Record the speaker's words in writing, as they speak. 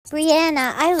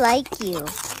Brianna, I like you.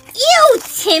 Ew,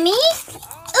 Timmy!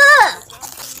 Ugh!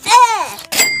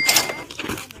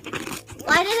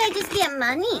 Why did I just get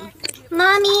money?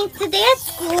 Mommy, today at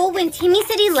school, when Timmy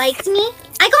said he liked me,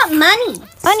 I got money.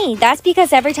 Money, that's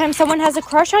because every time someone has a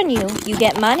crush on you, you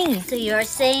get money. So you're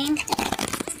saying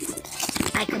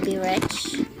I could be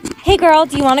rich? Hey girl,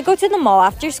 do you want to go to the mall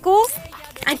after school?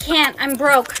 I can't, I'm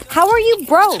broke. How are you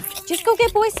broke? Just go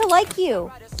get boys to like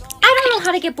you. I don't know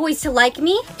how to get boys to like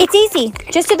me. It's easy.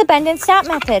 Just do the bend and snap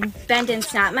method. Bend and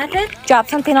snap method? Drop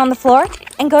something on the floor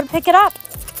and go to pick it up.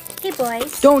 Hey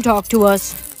boys. Don't talk to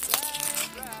us.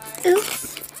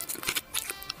 Oops.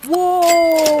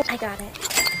 Whoa! I got it.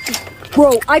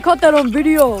 Bro, I caught that on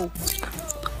video.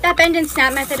 That bend and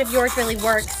snap method of yours really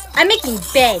works. I'm making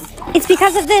bank. It's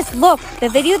because of this. Look, the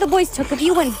video the boys took of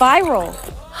you went viral.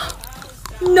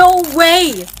 No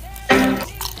way!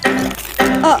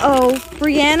 Uh-oh,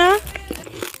 Brianna?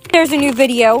 There's a new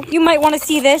video. You might want to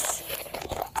see this.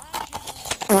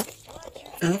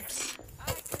 Oops.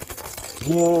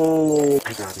 Whoa,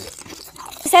 I got it.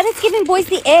 Said it's giving boys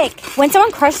the ick. When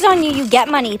someone crushes on you, you get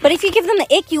money. But if you give them the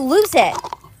ick, you lose it.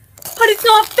 But it's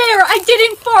not fair! I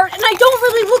didn't fart, and I don't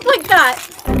really look like that!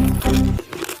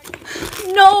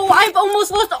 No, I've almost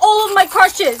lost all of my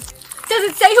crushes! Does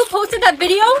it say who posted that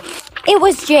video? It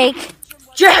was Jake.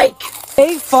 Jake!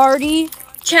 Hey, Farty.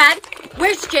 Chad,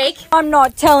 where's Jake? I'm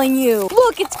not telling you.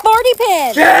 Look, it's Farty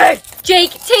Pin. Jake!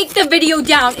 Jake, take the video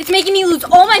down. It's making me lose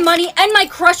all my money and my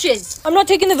crushes. I'm not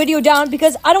taking the video down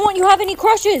because I don't want you to have any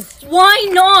crushes. Why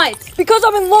not? Because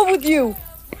I'm in love with you.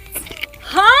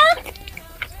 Huh?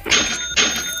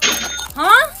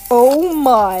 Huh? Oh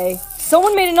my.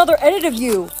 Someone made another edit of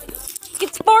you.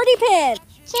 It's Farty Pin.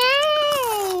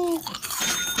 Yay!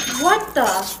 What the?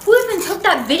 Who even took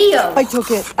that video? I took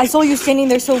it. I saw you standing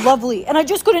there so lovely, and I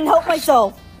just couldn't help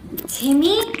myself.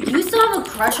 Timmy, you still have a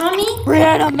crush on me?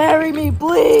 Brianna, marry me,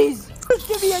 please. Just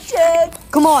give me a chance.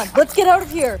 Come on, let's get out of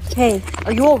here. Hey,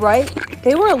 are you all right?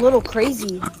 They were a little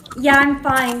crazy. Yeah, I'm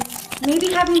fine.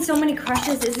 Maybe having so many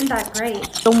crushes isn't that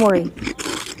great. Don't worry.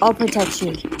 I'll protect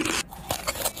you.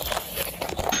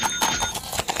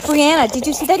 Brianna, did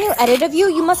you see that new edit of you?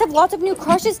 You must have lots of new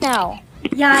crushes now.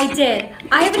 Yeah, I did.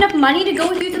 I have enough money to go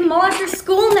with you to the mall after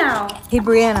school now. Hey,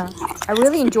 Brianna, I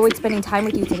really enjoyed spending time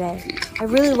with you today. I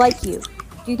really like you.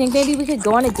 Do you think maybe we could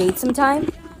go on a date sometime?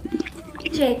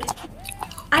 Jake,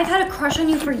 I've had a crush on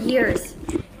you for years.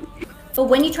 But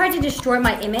when you tried to destroy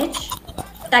my image,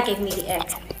 that gave me the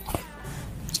ick.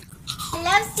 I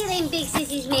love stealing Big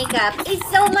Sissy's makeup. It's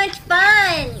so much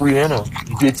fun. Brianna,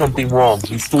 you did something wrong.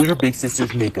 You stole your big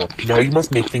sister's makeup. Now you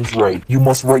must make things right. You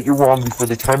must right your wrong before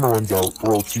the timer runs out,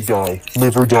 or else you die.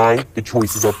 Live or die, the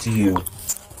choice is up to you. Big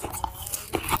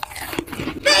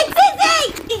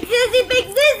Sissy! Big Sissy! Big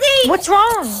Sissy! What's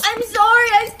wrong? I'm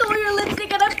sorry, I stole your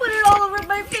lipstick and I put it all over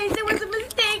my face. It was a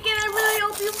mistake and I really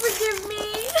hope you forgive me.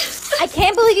 I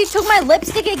can't believe you took my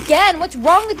lipstick again. What's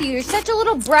wrong with you? You're such a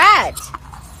little brat.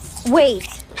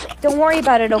 Wait, don't worry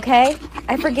about it, okay?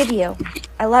 I forgive you.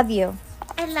 I love you.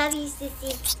 I love you,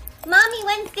 Sissy. Mommy,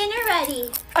 when's dinner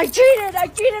ready? I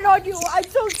cheated on you. I'm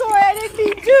so sorry, I didn't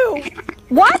mean to.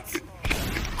 What?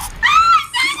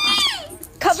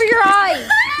 Cover your eyes.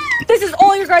 This is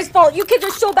all your guys' fault. You kids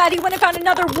are so bad he went and found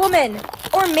another woman.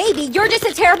 Or maybe you're just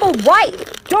a terrible wife.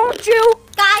 Don't you?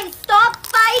 Guys, stop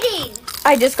fighting!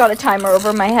 I just got a timer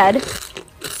over my head.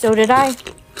 So did I.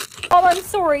 Oh, I'm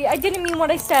sorry. I didn't mean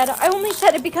what I said. I only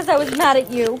said it because I was mad at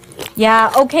you.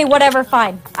 Yeah, okay, whatever,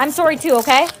 fine. I'm sorry too,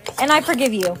 okay? And I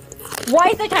forgive you. Why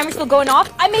is the timer still going off?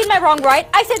 I made my wrong right.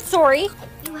 I said sorry.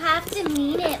 You have to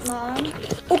mean it, Mom.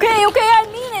 Okay, I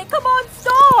mean it. Come on,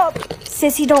 stop.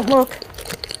 Sissy, don't look.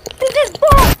 This is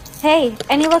bull! Hey,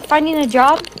 any luck finding a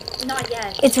job? Not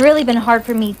yet. It's really been hard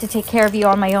for me to take care of you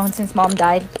on my own since Mom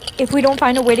died. If we don't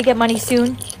find a way to get money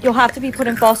soon, you'll have to be put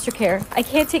in foster care. I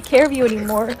can't take care of you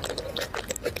anymore.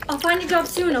 I'll find a job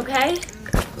soon, okay?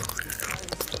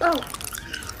 Oh.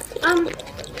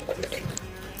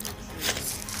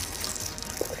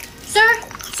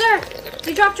 Sir,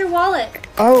 you dropped your wallet.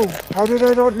 Oh, how did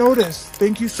I not notice?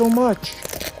 Thank you so much.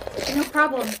 No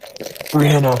problem.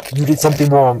 Brianna, you did something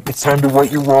wrong. It's time to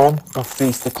right your wrong or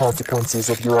face the consequences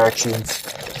of your actions.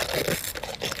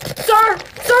 Sir,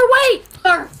 wait!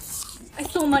 Sir, I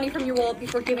stole money from your wallet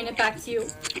before giving it back to you.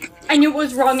 I knew it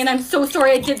was wrong and I'm so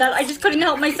sorry I did that. I just couldn't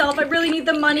help myself. I really need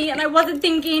the money and I wasn't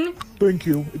thinking. Thank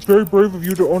you. It's very brave of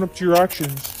you to own up to your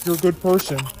actions. You're a good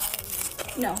person.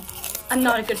 No, I'm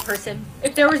not a good person.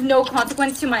 If there was no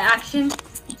consequence to my actions,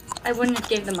 I wouldn't have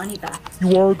gave the money back.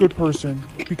 You are a good person,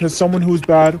 because someone who is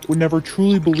bad would never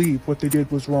truly believe what they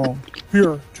did was wrong.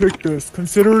 Here, take this.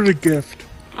 Consider it a gift.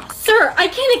 Sir, Sir, I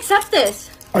can't accept this.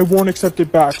 I won't accept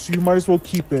it back, so you might as well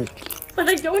keep it. But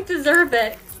I don't deserve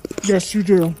it. Yes, you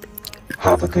do.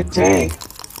 Have a good day.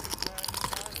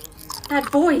 That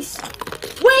voice.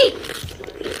 Wait!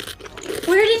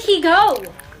 Where did he go?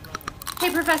 Hey,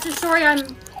 Professor, sorry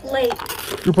I'm late.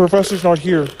 Your professor's not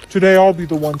here. Today I'll be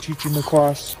the one teaching the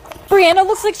class. Brianna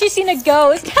looks like she's seen a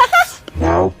ghost.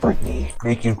 Now, Brittany,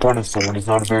 making fun of someone is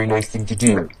not a very nice thing to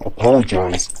do.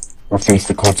 Apologize, or face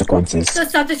the consequences. The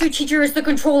substitute teacher is the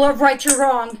controller of right or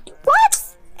wrong. What?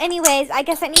 Anyways, I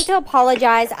guess I need to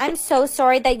apologize. I'm so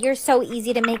sorry that you're so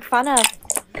easy to make fun of.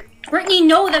 Brittany,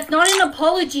 no, that's not an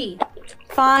apology.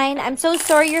 Fine, I'm so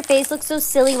sorry your face looks so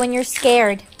silly when you're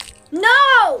scared.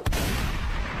 No!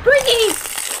 Brittany!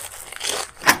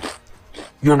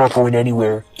 You're not going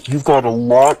anywhere. You've got a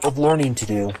lot of learning to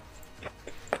do.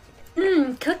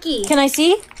 Cookie. Can I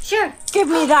see? Sure. Give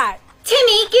me that.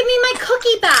 Timmy, give me my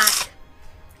cookie back.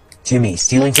 Timmy,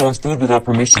 stealing someone's food without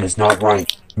permission is not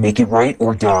right. Make it right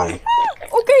or die.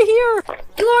 Okay, here.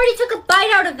 You already took a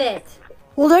bite out of it.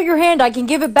 Hold out your hand. I can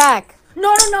give it back.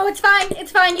 No, it's fine.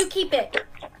 It's fine. You keep it.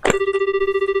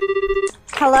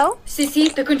 Hello?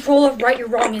 Sissy, the control of right or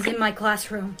wrong is in my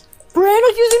classroom.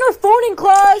 Brianna's using her phone in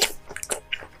class.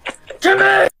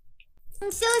 Timmy!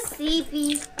 I'm so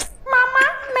sleepy. Mama,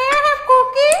 may I have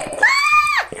cookie?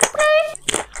 Please.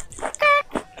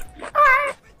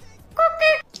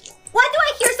 Why do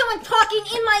I hear someone talking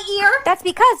in my ear? That's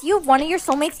because you have one of your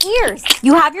soulmate's ears.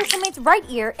 You have your soulmate's right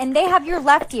ear, and they have your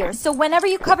left ear. So whenever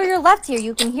you cover your left ear,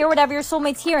 you can hear whatever your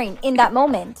soulmate's hearing in that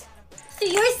moment. So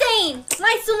you're saying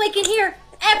my soulmate can hear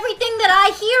everything that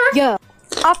I hear? Yeah.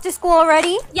 Off to school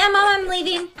already? Yeah, Mom, I'm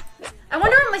leaving. I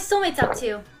wonder what my soulmate's up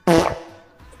to.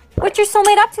 What's your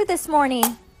soulmate up to this morning? I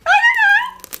don't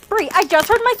know. Brie, I just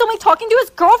heard my soulmate talking to his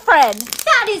girlfriend.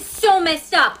 That is so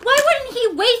messed up. Why wouldn't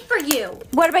he wait for you?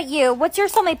 What about you? What's your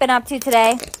soulmate been up to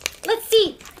today? Let's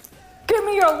see. Give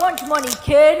me your lunch money,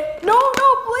 kid. No,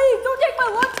 please. Don't take my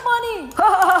lunch money. Ha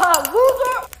ha ha,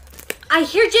 loser. I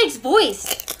hear Jake's voice.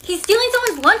 He's stealing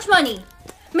someone's lunch money.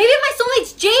 Maybe my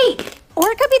soulmate's Jake.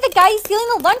 Or it could be the guy he's stealing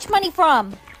the lunch money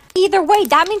from. Either way,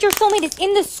 that means your soulmate is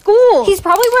in the school. He's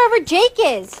probably wherever Jake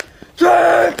is.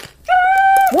 Jake!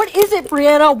 What is it,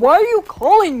 Brianna? Why are you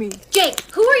calling me? Jake,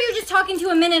 who were you just talking to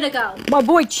a minute ago? My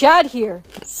boy Chad here.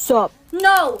 Sup?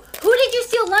 No. Who did you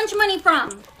steal lunch money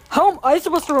from? How am I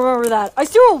supposed to remember that? I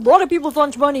steal a lot of people's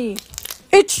lunch money.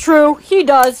 It's true, he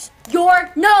does.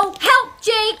 You're no help,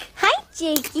 Jake. Hi,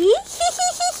 Jakey.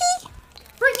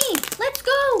 Brittany, let's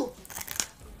go.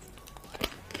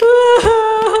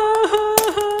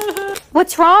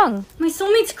 What's wrong? My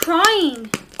soulmate's crying.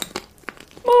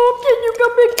 Mom, can you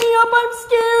come pick me up? I'm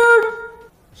scared.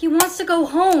 He wants to go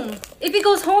home. If he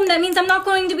goes home, that means I'm not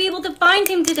going to be able to find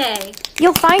him today.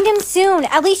 You'll find him soon.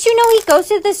 At least you know he goes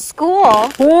to this school.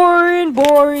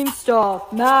 Boring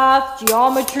stuff. Math,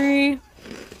 geometry,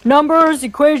 numbers,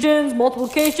 equations,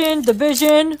 multiplication,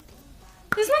 division.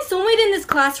 Is my soulmate in this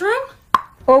classroom?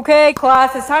 Okay,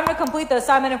 class, it's time to complete the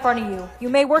assignment in front of you. You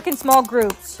may work in small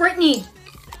groups. Brittany,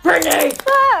 What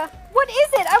is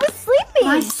it? I was sleeping.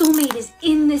 my soulmate is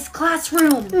in this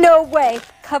classroom. No way.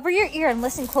 Cover your ear and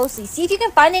listen closely. See if you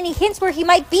can find any hints where he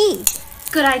might be.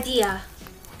 Good idea.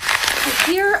 I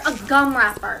hear a gum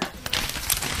wrapper.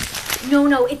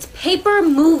 No, it's paper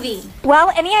moving.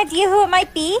 Well, any idea who it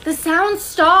might be? The sound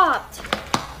stopped.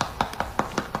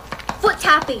 Foot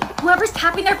tapping. Whoever's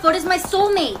tapping their foot is my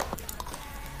soulmate.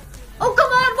 Oh,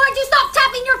 come on. Why'd you stop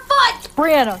tapping your foot?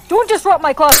 Brianna, don't disrupt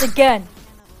my class again.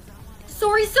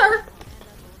 Sorry, sir.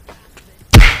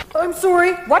 I'm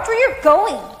sorry. Watch where you're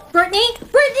going. Brittany?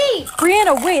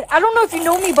 Brianna, wait, I don't know if you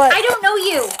know me, but... I don't know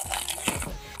you.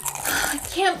 I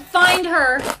can't find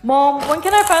her. Mom, when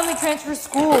can I finally transfer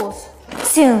schools?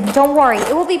 Soon. Don't worry.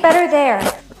 It will be better there.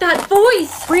 That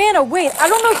voice. Brianna, wait, I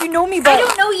don't know if you know me, but... I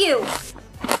don't know you.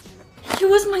 He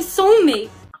was my soulmate.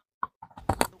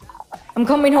 I'm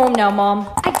coming home now, Mom.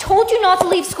 I told you not to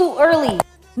leave school early.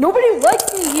 Nobody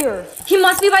likes me here. He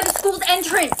must be by the school's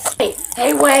entrance.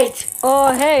 Hey, wait.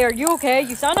 Hey, are you okay?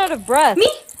 You sound out of breath. Me?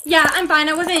 Yeah, I'm fine.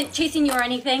 I wasn't chasing you or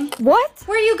anything. What?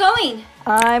 Where are you going?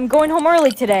 I'm going home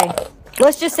early today.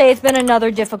 Let's just say it's been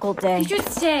another difficult day. You should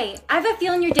stay. I have a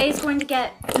feeling your day is going to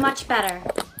get much better.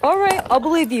 All right, I'll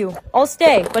believe you. I'll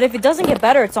stay, but if it doesn't get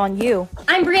better, it's on you.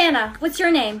 I'm Brianna. What's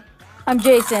your name? I'm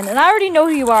Jason, and I already know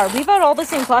who you are. We've had all the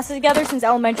same classes together since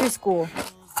elementary school.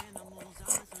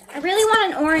 I really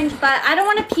want an orange, but I don't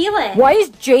want to peel it. Why is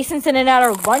Jason sitting at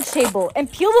our lunch table? And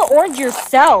peel the orange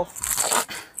yourself.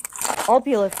 I'll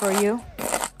peel it for you.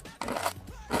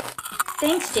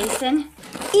 Thanks, Jason.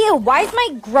 Ew, why is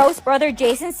my gross brother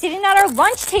Jason sitting at our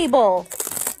lunch table?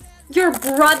 Your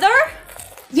brother?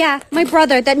 Yeah, my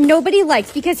brother that nobody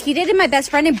likes because he dated my best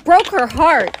friend and broke her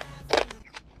heart.